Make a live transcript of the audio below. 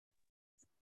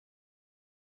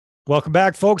Welcome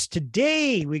back, folks.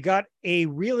 Today, we got a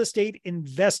real estate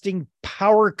investing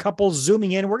power couple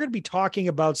zooming in. We're going to be talking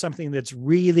about something that's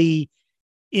really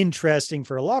interesting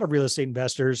for a lot of real estate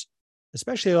investors,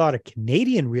 especially a lot of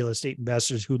Canadian real estate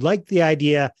investors who like the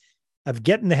idea of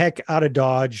getting the heck out of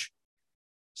Dodge,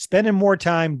 spending more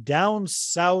time down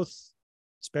south,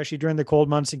 especially during the cold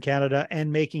months in Canada,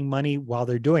 and making money while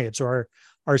they're doing it. So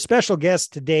our special guests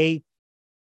today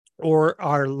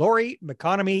are Lori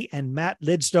McConomy and Matt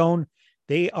Lidstone.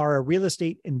 They are a real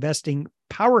estate investing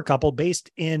power couple based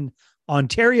in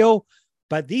Ontario,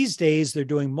 but these days they're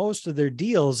doing most of their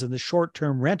deals in the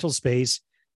short-term rental space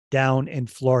down in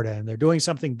Florida. And they're doing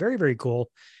something very, very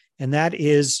cool, and that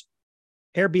is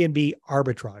Airbnb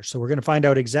arbitrage. So we're going to find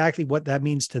out exactly what that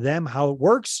means to them, how it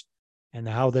works, and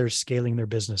how they're scaling their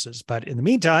businesses. But in the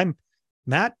meantime,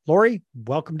 Matt, Lori,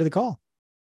 welcome to the call.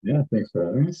 Yeah, thanks for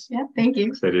having us. Yeah, thank you.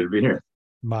 Excited to be here.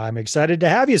 I'm excited to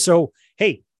have you. So,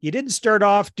 hey, you didn't start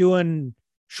off doing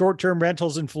short-term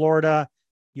rentals in Florida.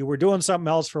 You were doing something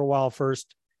else for a while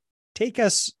first. Take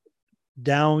us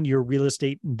down your real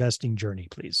estate investing journey,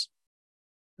 please.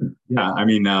 Yeah,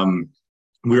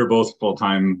 we were both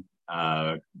full-time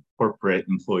corporate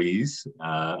employees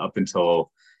up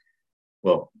until,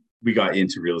 we got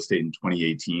into real estate in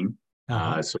 2018.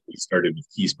 So we started with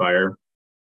Keyspire,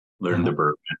 learned the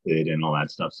BRRRR method and all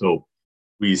that stuff. So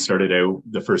we started out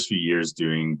the first few years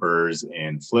doing BRRRRs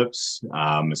and flips,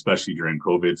 especially during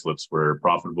COVID. Flips were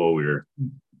profitable. We were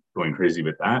going crazy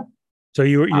with that. So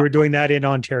you were doing that in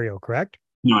Ontario, correct?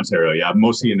 In Ontario, yeah,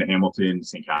 mostly in the Hamilton,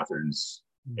 St. Catharines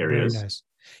areas. Very nice.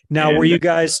 Now, were you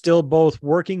guys still both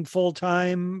working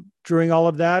full-time during all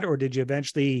of that, or did you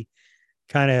eventually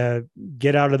kind of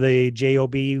get out of the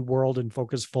JOB world and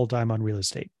focus full-time on real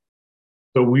estate?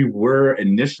 So we were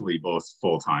initially both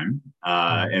full-time.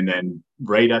 And then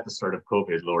right at the start of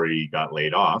COVID, Lori got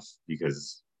laid off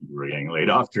because we were getting laid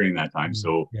off during that time.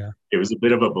 So It was a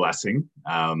bit of a blessing.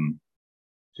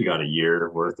 She got a year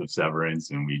worth of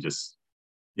severance, and we just,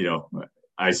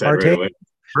 I said right away,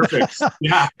 perfect.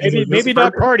 Yeah. maybe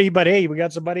not party, but hey, we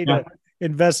got somebody to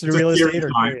invest in real estate.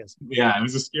 Yeah, it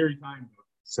was a scary time.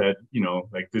 Said,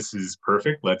 this is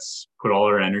perfect. Let's put all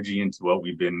our energy into what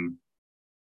we've been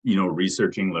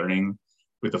researching, learning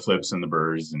with the flips and the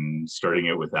BRRRRs, and starting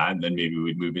it with that. And then maybe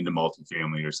we'd move into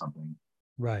multifamily or something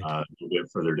right a little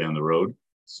bit further down the road.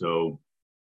 So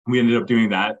we ended up doing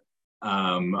that.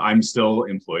 I'm still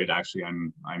employed. Actually,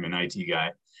 I'm an IT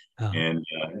guy, and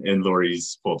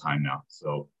Lori's full-time now.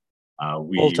 So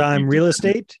full-time real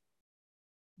estate.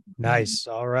 Nice.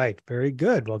 All right. Very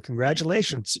good. Well,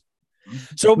 congratulations.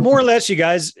 So more or less, you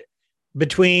guys,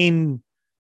 between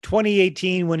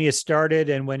 2018 when you started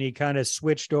and when you kind of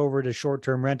switched over to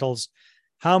short-term rentals,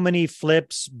 how many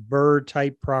flips, BRRRR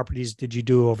type properties did you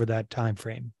do over that time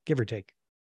frame, give or take?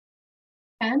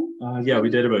 10. Yeah, we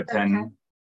did about 10.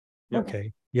 Yep.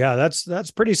 Okay. Yeah,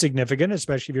 that's pretty significant,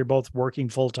 especially if you're both working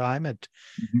full-time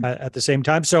at the same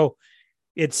time. So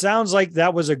it sounds like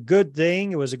that was a good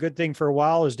thing. It was a good thing for a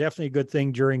while. It was definitely a good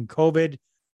thing during COVID.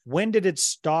 When did it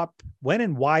stop? When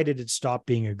and why did it stop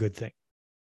being a good thing?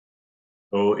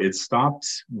 So it stopped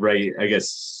right, I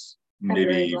guess,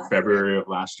 maybe February of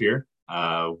last year.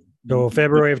 So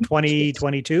February of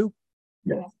 2022?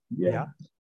 Yeah.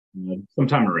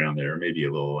 Sometime around there, maybe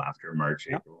a little after March,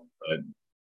 April.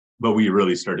 But we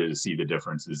really started to see the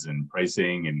differences in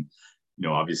pricing, and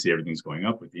obviously everything's going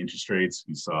up with the interest rates.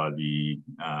 We saw the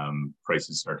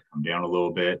prices start to come down a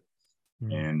little bit,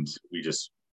 and we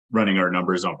just running our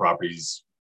numbers on properties,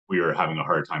 we were having a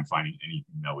hard time finding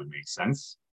anything that would make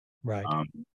sense. Right.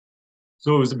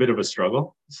 So it was a bit of a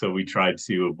struggle. So we tried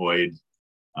to avoid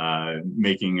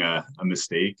making a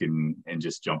mistake and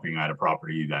just jumping at a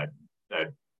property that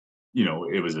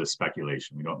it was a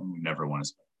speculation. We never want to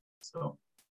speculate. So.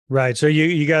 Right. So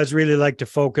you guys really like to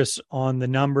focus on the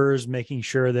numbers, making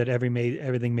sure that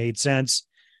everything made sense.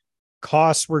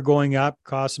 Costs were going up,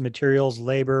 costs of materials,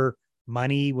 labor,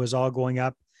 money was all going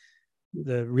up.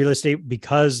 The real estate,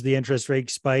 because the interest rate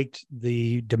spiked,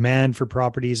 the demand for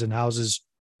properties and houses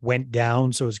went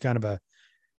down. So it's kind of a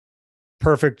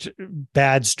perfect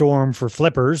bad storm for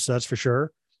flippers, that's for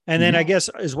sure. And then I guess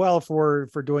as well for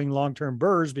doing long-term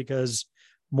BRRRRs, because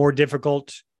more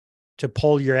difficult to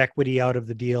pull your equity out of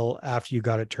the deal after you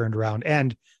got it turned around,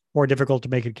 and more difficult to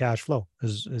make it cash flow.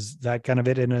 Is that kind of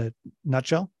it in a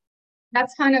nutshell?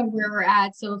 That's kind of where we're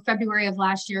at. So February of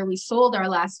last year, we sold our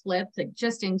last flip, like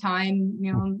just in time,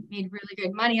 made really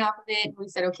good money off of it. We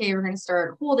said, okay, we're going to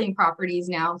start holding properties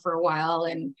now for a while.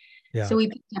 And so we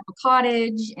picked up a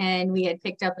cottage, and we had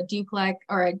picked up a duplex,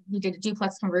 we did a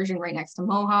duplex conversion right next to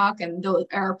Mohawk. And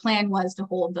our plan was to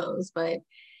hold those, but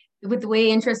with the way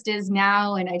interest is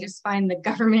now, and I just find the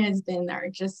government has been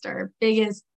our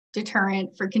biggest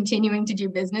deterrent for continuing to do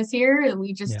business here.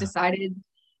 We just decided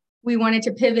we wanted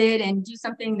to pivot and do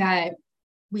something that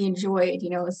we enjoyed.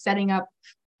 Setting up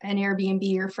an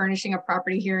Airbnb or furnishing a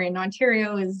property here in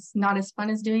Ontario is not as fun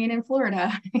as doing it in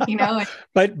Florida.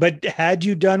 But had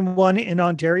you done one in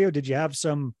Ontario? Did you have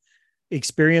some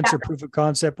experience or proof of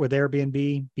concept with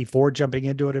Airbnb before jumping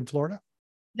into it in Florida?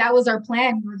 That was our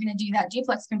plan. We were going to do that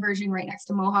duplex conversion right next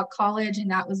to Mohawk College, and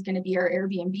that was going to be our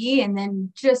Airbnb. And then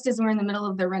just as we're in the middle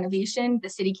of the renovation, the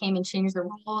city came and changed the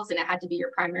rules, and it had to be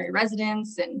your primary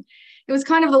residence. And it was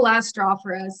kind of the last straw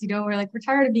for us. We're like, we're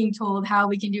tired of being told how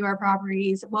we can do our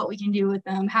properties, what we can do with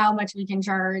them, how much we can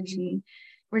charge. And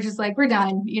we're just like, we're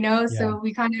done, So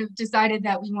we kind of decided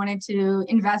that we wanted to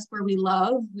invest where we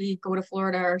love. We go to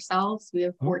Florida ourselves. We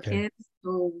have 4 kids,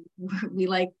 so we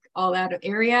like all that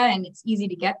area, and it's easy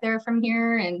to get there from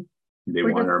here. And they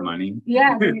want our money.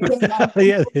 Yeah.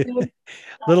 A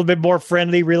little bit more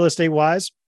friendly real estate wise.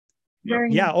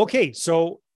 Yeah. Okay.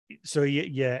 So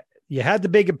you had the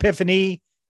big epiphany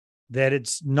that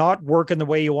it's not working the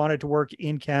way you want it to work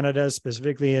in Canada,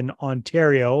 specifically in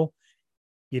Ontario.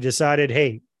 You decided,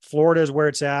 hey, Florida is where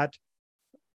it's at.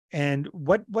 And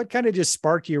what kind of just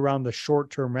sparked you around the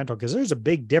short-term rental? Because there's a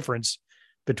big difference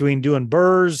between doing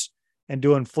BRRRRs and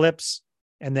doing flips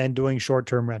and then doing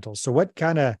short-term rentals. So what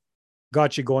kind of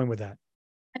got you going with that?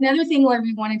 Another thing where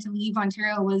we wanted to leave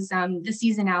Ontario was the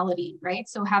seasonality, right?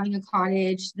 So having a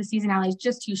cottage, the seasonality is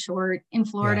just too short. In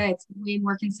Florida, it's way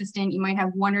more consistent. You might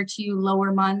have 1 or 2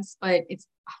 lower months, but it's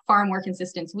far more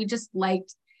consistent. So we just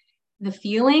liked the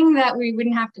feeling that we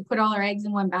wouldn't have to put all our eggs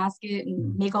in one basket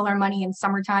and make all our money in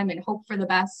summertime and hope for the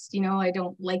best. I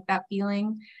don't like that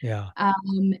feeling. Yeah.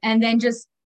 And then just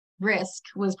risk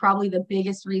was probably the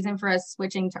biggest reason for us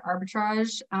switching to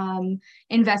arbitrage.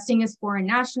 Investing as foreign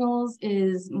nationals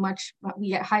we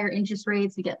get higher interest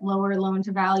rates, we get lower loan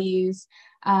to values,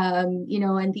 and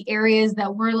the areas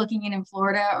that we're looking in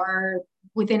Florida are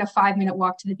within a 5-minute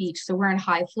walk to the beach. So we're in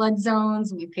high flood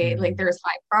zones. We pay there's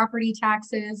high property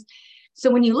taxes. So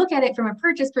when you look at it from a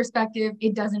purchase perspective,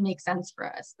 it doesn't make sense for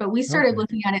us. But we started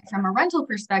looking at it from a rental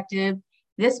perspective.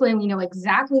 This way, we know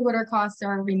exactly what our costs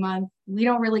are every month. We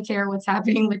don't really care what's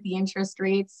happening with the interest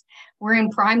rates. We're in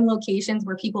prime locations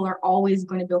where people are always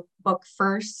going to book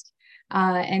first.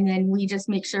 And then we just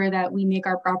make sure that we make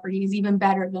our properties even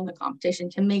better than the competition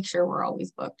to make sure we're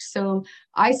always booked. So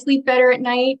I sleep better at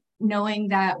night knowing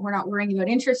that we're not worrying about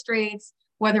interest rates,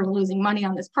 whether we're losing money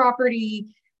on this property,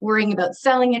 worrying about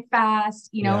selling it fast.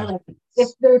 Like if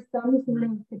there's some sort of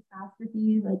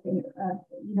catastrophe, like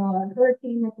a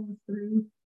hurricane that goes through,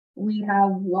 we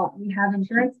have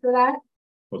insurance for that.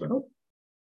 Hold on. Oh,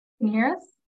 can you hear us?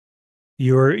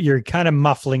 You're kind of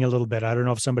muffling a little bit. I don't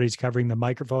know if somebody's covering the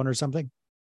microphone or something.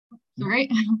 All right.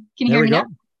 Can you hear me now?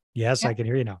 Yes, I can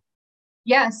hear you now.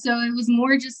 Yeah. So it was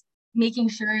more just making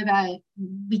sure that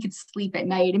we could sleep at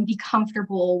night and be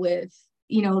comfortable with,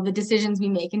 the decisions we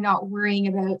make and not worrying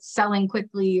about selling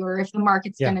quickly or if the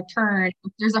market's going to turn.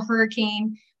 If there's a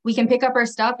hurricane, we can pick up our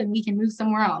stuff and we can move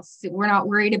somewhere else. We're not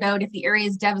worried about if the area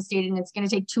is devastated and it's going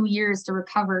to take 2 years to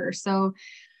recover. So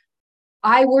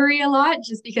I worry a lot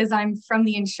just because I'm from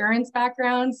the insurance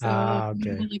background. So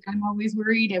I'm always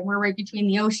worried, and we're right between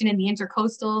the ocean and the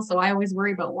intercoastal. So I always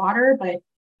worry about water. But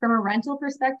from a rental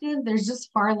perspective, there's just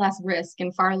far less risk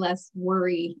and far less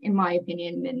worry, in my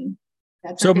opinion. And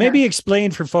so maybe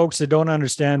explain for folks that don't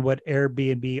understand what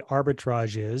Airbnb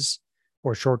arbitrage is,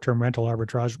 or short-term rental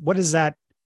arbitrage. What does that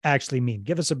actually mean?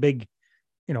 Give us a big,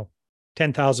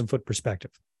 10,000 foot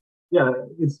perspective. Yeah,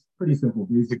 it's pretty simple.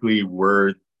 Basically,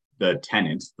 we're the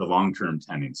tenants, the long-term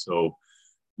tenants. So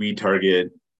we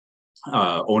target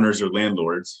owners or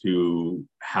landlords who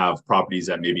have properties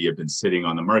that maybe have been sitting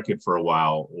on the market for a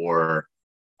while, or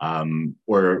have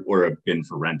been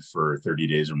for rent for 30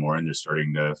 days or more, and they're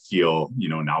starting to feel,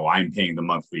 now I'm paying the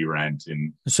monthly rent.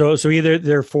 And so either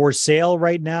they're for sale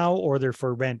right now or they're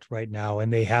for rent right now,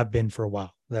 and they have been for a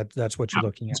while. That's what you're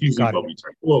looking at. Usually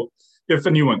well, if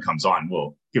a new one comes on,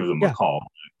 we'll give them a call.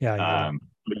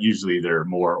 But usually they're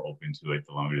more open to it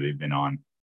the longer they've been on.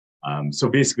 So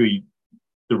basically,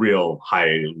 the real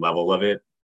high level of it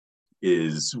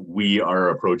is we are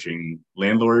approaching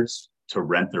landlords to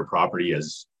rent their property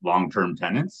as long-term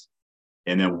tenants.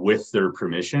 And then with their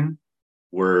permission,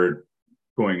 we're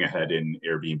going ahead and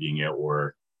Airbnb-ing it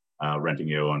or renting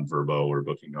it on Vrbo or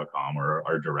Booking.com or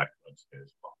our direct website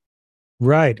as well.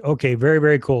 Right. Okay. Very,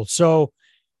 very cool. So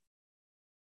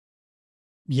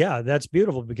yeah, that's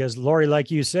beautiful because Lori,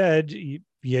 like you said,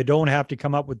 you don't have to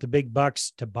come up with the big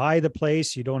bucks to buy the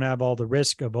place. You don't have all the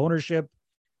risk of ownership.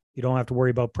 You don't have to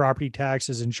worry about property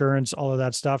taxes, insurance, all of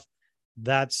that stuff.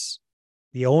 That's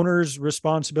the owner's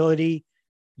responsibility.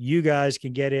 You guys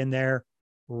can get in there,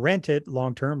 rent it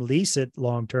long-term, lease it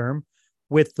long-term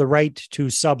with the right to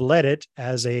sublet it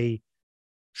as a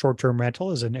short-term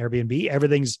rental, as an Airbnb.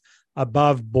 Everything's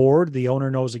above board. The owner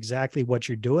knows exactly what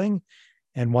you're doing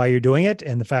and why you're doing it,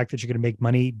 and the fact that you're going to make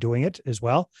money doing it as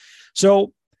well.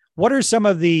 So what are some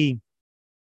of the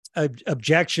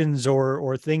objections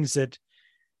or things that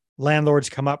landlords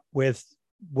come up with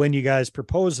when you guys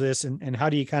propose this, and how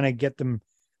do you kind of get them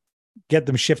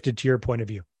shifted to your point of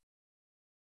view?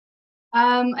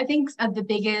 I think the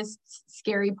biggest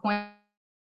scary point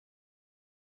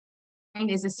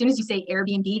is as soon as you say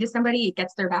Airbnb to somebody, it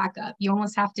gets their back up. You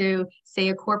almost have to say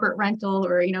a corporate rental,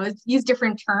 or, use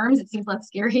different terms. It seems less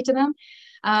scary to them.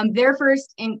 Their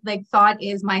first thought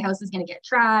is my house is going to get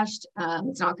trashed.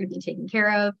 It's not going to be taken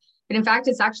care of. But in fact,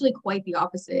 it's actually quite the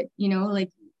opposite.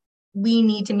 We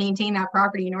need to maintain that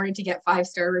property in order to get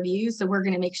 5-star reviews. So we're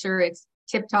going to make sure it's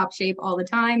tip-top shape all the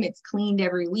time. It's cleaned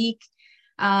every week.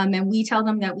 And we tell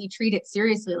them that we treat it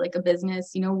seriously like a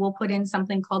business. We'll put in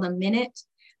something called a minute,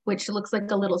 which looks like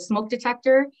a little smoke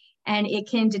detector, and it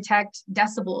can detect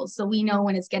decibels. So we know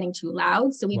when it's getting too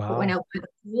loud. So we put one out by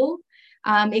the pool.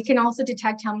 It can also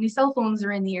detect how many cell phones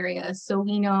are in the area. So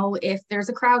we know if there's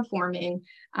a crowd forming,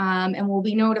 and we'll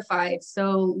be notified.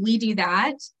 So we do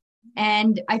that.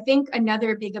 And I think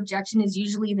another big objection is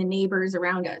usually the neighbors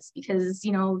around us, because,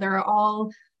 they're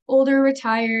all older,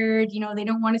 retired, they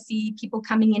don't want to see people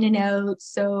coming in and out.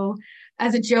 So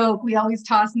as a joke, we always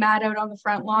toss Matt out on the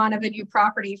front lawn of a new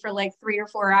property for like 3 or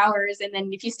 4 hours. And then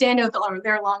if you stand out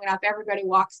there long enough, everybody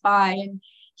walks by and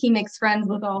he makes friends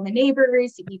with all the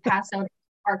neighbors. We pass out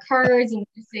our cards and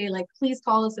we say, please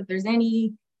call us if there's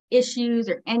any issues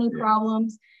or any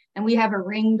problems. And we have a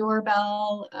Ring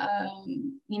doorbell.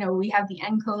 We have the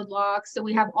N-code lock. So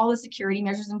we have all the security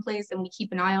measures in place, and we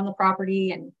keep an eye on the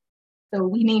property. And so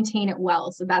we maintain it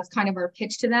well. So that's kind of our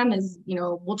pitch to them is,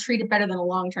 we'll treat it better than a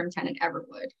long-term tenant ever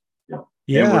would.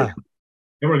 Yeah.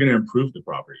 And we're going to improve the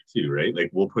property too, right?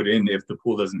 We'll put in, if the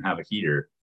pool doesn't have a heater,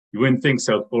 you wouldn't think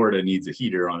South Florida needs a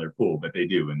heater on their pool, but they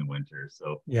do in the winter.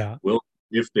 So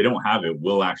if they don't have it,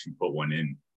 we'll actually put one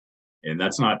in. And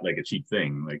that's not a cheap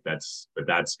thing. That's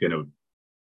going to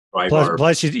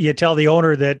plus you tell the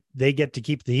owner that they get to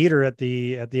keep the heater at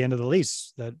the end of the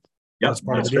lease. That's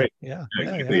part of the deal. Right. Yeah.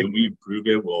 Exactly. Yeah. And we improve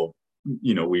it. Well,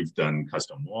 we've done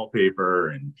custom wallpaper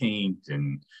and paint,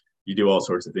 and you do all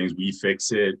sorts of things. We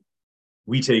fix it.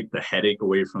 We take the headache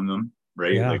away from them,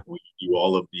 right? Yeah. We do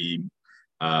all of the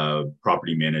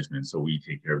property management. So we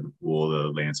take care of the pool, the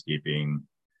landscaping,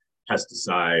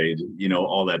 pesticide,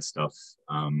 all that stuff.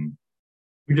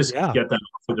 We just get that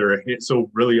off of their hit. So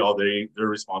really all they're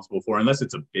responsible for, unless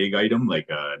it's a big item like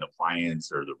an appliance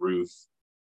or the roof,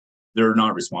 they're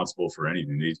not responsible for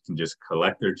anything. They can just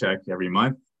collect their check every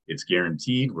month. It's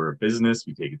guaranteed. We're a business.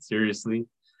 We take it seriously.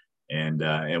 And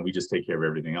we just take care of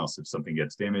everything else. If something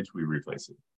gets damaged, we replace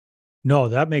it. No,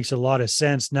 that makes a lot of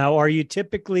sense. Now, are you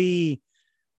typically,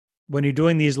 when you're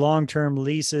doing these long-term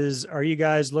leases, are you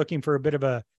guys looking for a bit of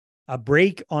a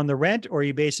break on the rent, or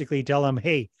you basically tell them,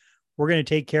 hey, we're going to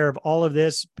take care of all of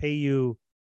this, pay you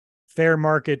fair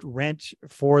market rent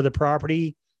for the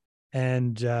property,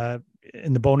 and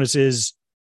the bonus is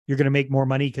you're going to make more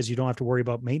money because you don't have to worry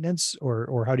about maintenance,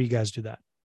 or how do you guys do that?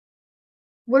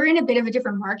 We're in a bit of a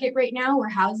different market right now where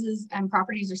houses and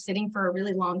properties are sitting for a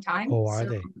really long time. Oh, are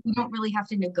they? We don't really have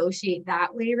to negotiate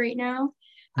that way right now.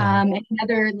 And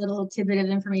another little tidbit of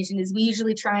information is we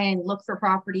usually try and look for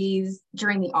properties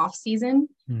during the off season.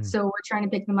 So we're trying to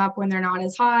pick them up when they're not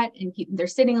as hot and they're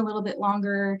sitting a little bit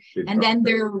longer. And then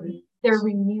they're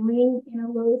renewing in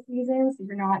a low season. So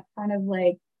you're not kind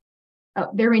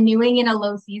of they're renewing in a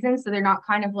low season. So they're not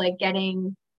kind of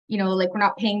getting, we're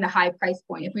not paying the high price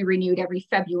point if we renewed every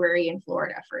February in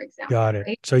Florida, for example. Got it.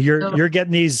 Right? So you're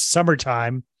getting these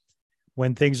summertime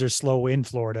when things are slow in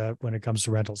Florida when it comes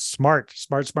to rentals. Smart.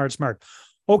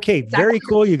 Okay. Exactly. Very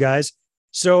cool, you guys.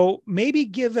 So maybe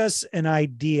give us an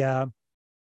idea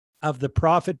of the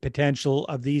profit potential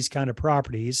of these kind of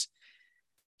properties.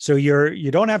 So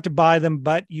you don't have to buy them,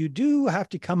 but you do have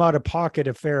to come out of pocket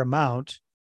a fair amount,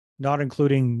 not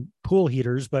including pool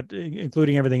heaters, but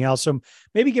including everything else. So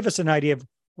maybe give us an idea of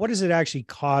what does it actually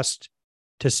cost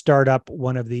to start up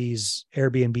one of these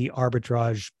Airbnb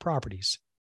arbitrage properties?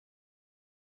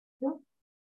 So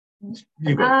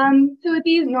with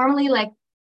these, normally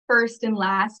first and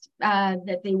last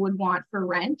that they would want for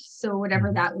rent. So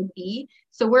whatever that would be.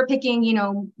 So we're picking,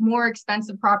 more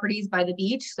expensive properties by the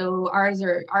beach. So our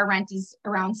rent is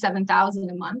around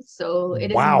 $7,000 a month. So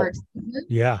it is more expensive.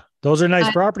 Yeah. Those are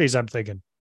nice properties, I'm thinking.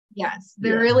 Yes,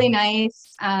 they're really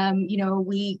nice.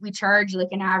 We charge like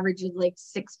an average of like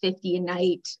 $650 a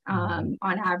night on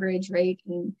average, right?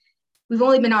 And we've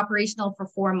only been operational for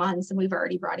 4 months and we've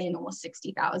already brought in almost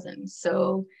 60,000.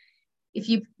 So if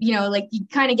you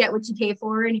kind of get what you pay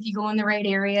for, and if you go in the right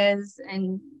areas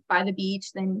and by the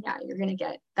beach, then yeah, you're going to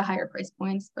get the higher price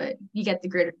points, but you get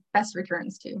the best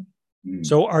returns too.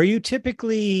 So are you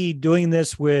typically doing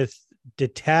this with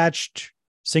detached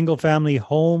single family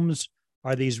homes?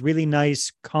 Are these really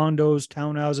nice condos,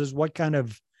 townhouses? What kind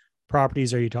of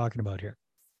properties are you talking about here?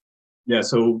 Yeah,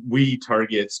 so we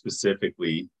target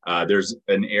specifically, there's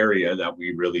an area that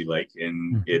we really like,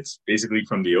 and it's basically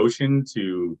from the ocean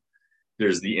to,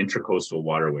 there's the intracoastal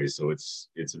waterway. So it's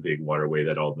a big waterway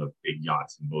that all the big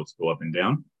yachts and boats go up and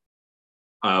down.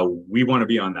 We want to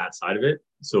be on that side of it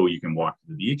so you can walk to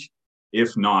the beach.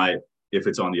 If not, if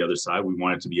it's on the other side, we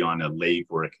want it to be on a lake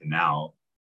or a canal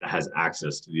that has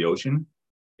access to the ocean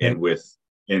and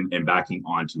and backing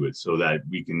onto it, so that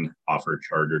we can offer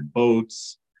chartered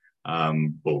boats,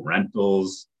 boat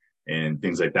rentals and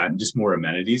things like that, and just more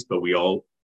amenities. But we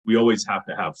always have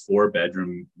to have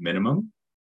 4-bedroom minimum.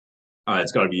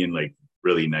 It's got to be in like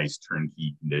really nice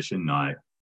turnkey condition, not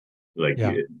like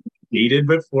dated,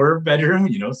 but 4-bedroom,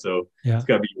 so it's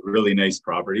got to be a really nice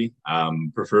property,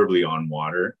 preferably on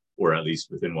water or at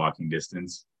least within walking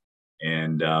distance,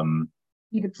 and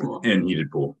heated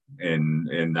pool.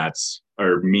 And that's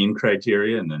our main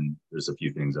criteria. And then there's a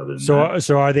few things other than that.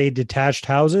 So are they detached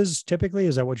houses typically?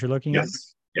 Is that what you're looking at?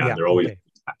 Yeah, they're always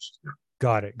detached. Yeah.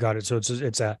 Got it. So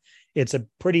it's a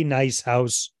pretty nice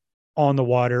house on the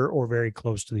water or very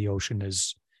close to the ocean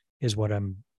is what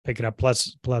I'm picking up.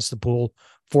 Plus the pool,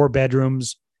 4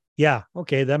 bedrooms. Yeah.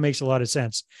 Okay. That makes a lot of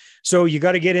sense. So you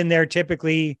got to get in there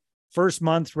typically first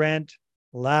month rent,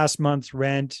 last month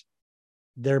rent.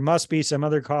 There must be some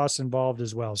other costs involved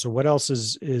as well. So what else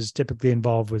is typically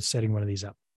involved with setting one of these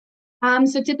up?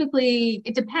 So typically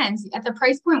it depends. At the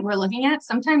price point we're looking at,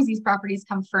 sometimes these properties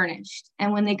come furnished.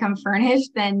 And when they come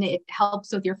furnished, then it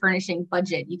helps with your furnishing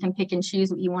budget. You can pick and choose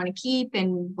what you want to keep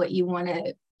and what you want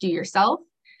to do yourself.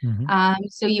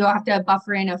 So you have to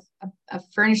buffer in a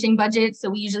furnishing budget. So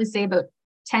we usually say about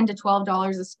 $10 to $12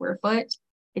 a square foot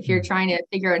if you're trying to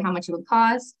figure out how much it would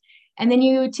cost. And then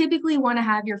you typically want to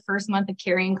have your first month of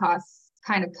carrying costs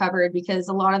kind of covered, because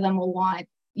a lot of them will want,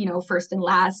 first and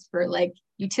last for like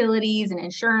utilities and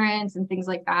insurance and things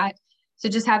like that. So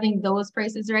just having those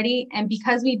prices ready. And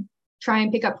because we try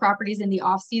and pick up properties in the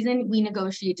off season, we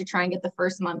negotiate to try and get the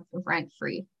first month of rent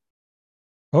free.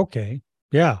 Okay.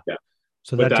 Yeah.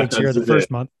 So that takes care of the first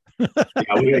month.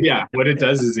 What it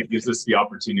does is it gives us the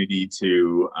opportunity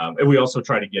to, and we also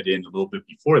try to get in a little bit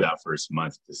before that first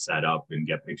month to set up and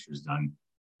get pictures done.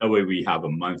 That way we have a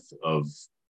month of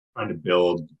trying to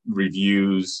build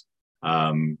reviews,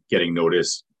 getting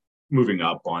noticed, moving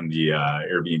up on the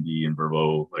Airbnb and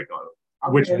Vrbo, like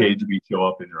which page we show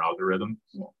up in their algorithm.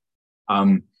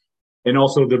 And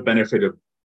also the benefit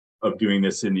of doing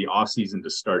this in the off season to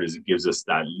start is it gives us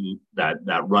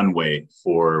that runway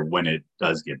for when it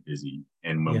does get busy,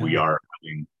 and when we are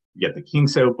having get the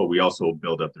kinks out, but we also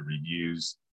build up the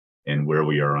reviews and where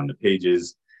we are on the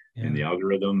pages in the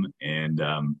algorithm, and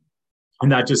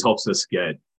that just helps us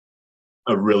get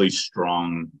a really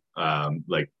strong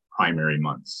like primary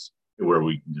months where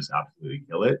we can just absolutely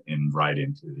kill it and ride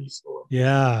into these stores.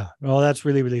 Yeah, well, that's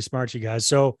really, really smart, you guys.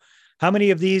 So how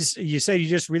many of these, you said you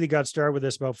just really got started with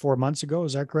this about 4 months ago.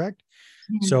 Is that correct?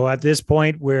 So at this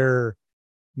point, we're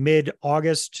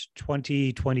mid-August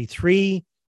 2023.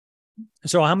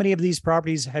 So how many of these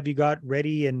properties have you got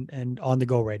ready and on the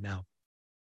go right now?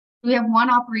 We have one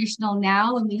operational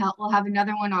now, and we'll have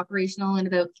another one operational in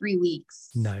about 3 weeks.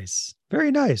 Nice.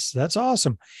 Very nice. That's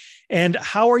awesome. And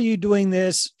how are you doing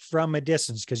this from a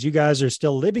distance? Because you guys are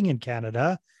still living in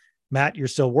Canada. Matt, you're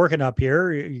still working up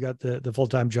here. You got the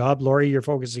full-time job. Lori, you're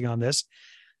focusing on this.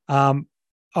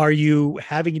 Are you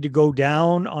having to go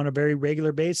down on a very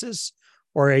regular basis,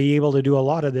 or are you able to do a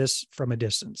lot of this from a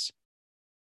distance?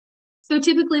 So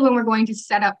typically when we're going to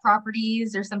set up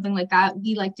properties or something like that,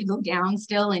 we like to go down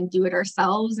still and do it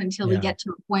ourselves until we get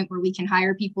to a point where we can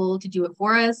hire people to do it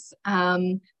for us.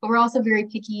 But we're also very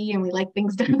picky and we like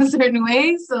things done a certain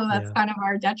way. So that's kind of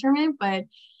our detriment. But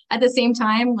at the same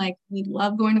time, like, we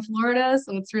love going to Florida,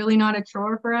 so it's really not a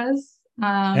chore for us.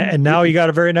 And now you got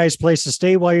a very nice place to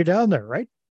stay while you're down there, right?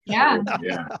 Yeah.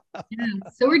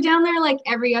 So we're down there like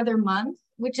every other month,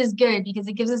 which is good because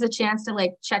it gives us a chance to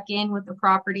like check in with the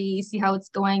property, see how it's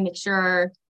going, make sure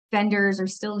our vendors are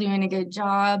still doing a good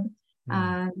job.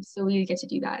 So we get to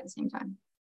do that at the same time.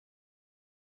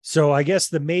 So I guess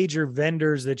the major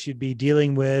vendors that you'd be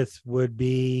dealing with would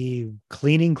be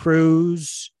cleaning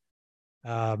crews,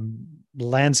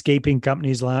 landscaping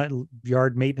companies,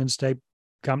 yard maintenance type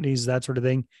companies, that sort of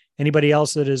thing. Anybody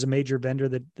else that is a major vendor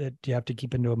that you have to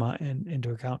keep into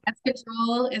account? Pest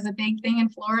control is a big thing in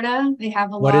Florida. They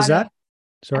have a What is lot of that?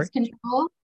 Sorry. pest control.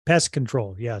 Pest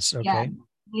control. Yes. Yeah. Okay.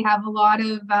 We have a lot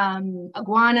of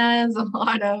iguanas, a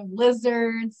lot of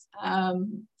lizards,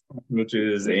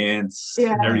 roaches, ants,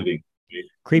 yeah. everything.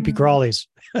 Creepy crawlies.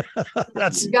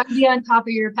 That's You got to be on top of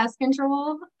your pest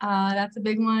control. That's a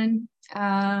big one.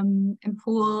 And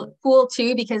pool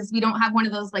too, because we don't have one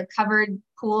of those like covered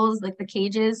pools, like the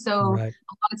cages. So right. a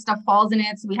lot of stuff falls in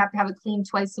it. So we have to have it cleaned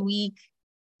twice a week.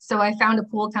 So I found a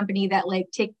pool company that like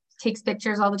takes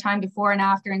pictures all the time before and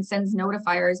after and sends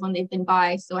notifiers when they've been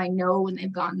by. So I know when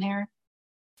they've gone there.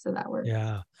 So that works.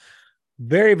 Yeah.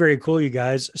 Very, very cool, you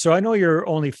guys. So I know you're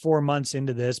only 4 months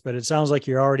into this, but it sounds like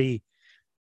you're already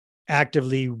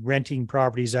actively renting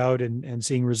properties out and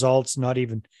seeing results. Not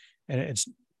even, and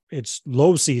it's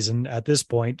low season at this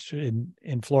point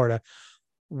in Florida.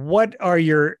 What are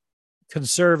your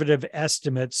conservative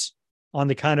estimates on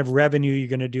the kind of revenue you're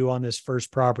going to do on this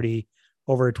first property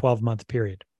over a 12-month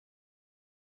period?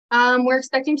 We're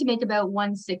expecting to make about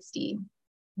 160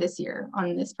 this year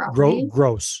on this property.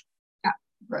 Gross. Yeah.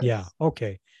 Gross. Yeah.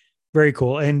 Okay. Very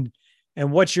cool. And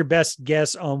what's your best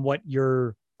guess on what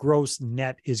your gross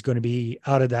net is going to be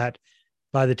out of that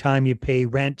by the time you pay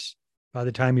rent, by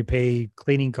the time you pay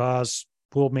cleaning costs,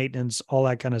 pool maintenance, all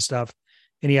that kind of stuff?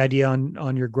 Any idea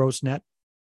on your gross net?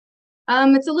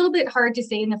 It's a little bit hard to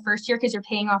say in the first year because you're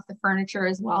paying off the furniture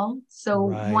as well. So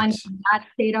once that's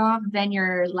paid off, then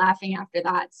you're laughing after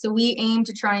that. So we aim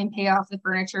to try and pay off the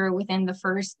furniture within the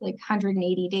first like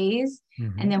 180 days.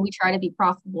 Mm-hmm. And then we try to be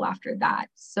profitable after that.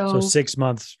 So 6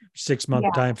 month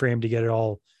time frame to get it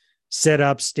all set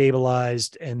up,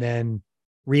 stabilized, and then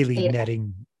really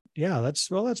netting. Yeah, that's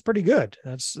pretty good.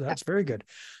 That's very good.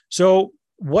 So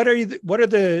what are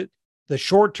the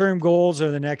short-term goals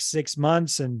over the next 6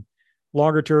 months and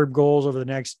longer term goals over the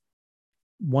next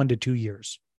 1 to 2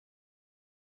 years?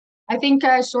 I think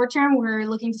short term, we're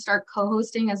looking to start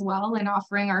co-hosting as well and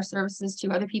offering our services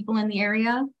to other people in the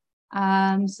area.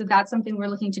 So that's something we're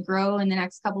looking to grow in the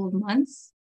next couple of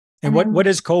months. And what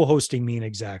does co-hosting mean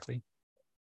exactly?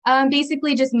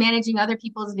 Basically just managing other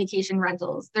people's vacation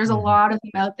rentals. There's a lot of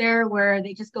them out there where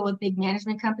they just go with big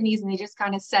management companies and they just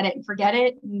kind of set it and forget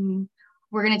it. And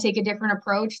we're going to take a different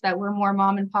approach that we're more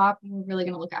mom and pop and we're really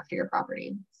going to look after your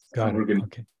property. Got it.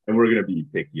 And we're going to be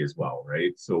picky as well,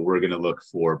 right? So we're going to look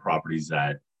for properties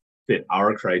that fit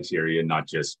our criteria, not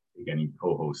just any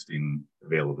co-hosting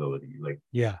availability. Like,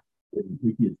 yeah, it's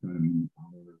going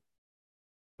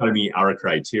to meet our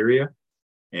criteria,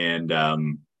 and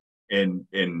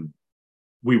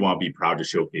we want to be proud to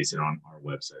showcase it on our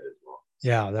website as well.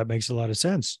 Yeah, that makes a lot of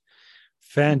sense.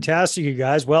 Fantastic, you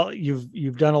guys. Well,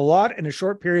 you've done a lot in a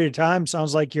short period of time.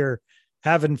 Sounds like you're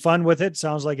having fun with it.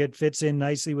 Sounds like it fits in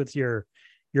nicely with your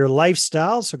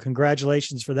lifestyle. So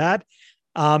congratulations for that.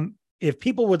 If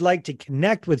people would like to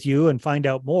connect with you and find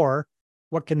out more,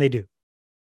 what can they do?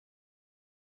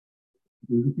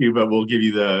 But we'll give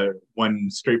you the one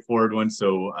straightforward one.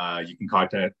 So you can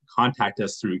contact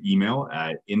us through email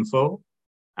at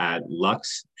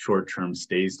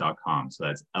info@luxshorttermstays.com. So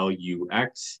that's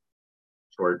LUX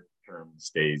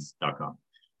shorttermstays.com.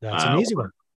 That's an easy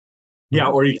one. Yeah,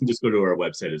 or you can just go to our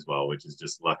website as well, which is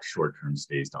just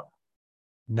luxshorttermstays.com.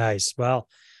 Nice. Well,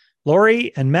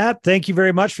 Lori and Matt, thank you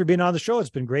very much for being on the show.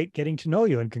 It's been great getting to know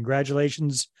you, and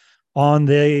congratulations on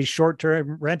the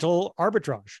short-term rental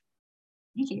arbitrage.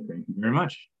 Thank you. Thank you very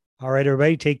much. All right,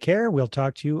 everybody, take care. We'll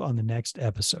talk to you on the next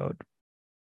episode.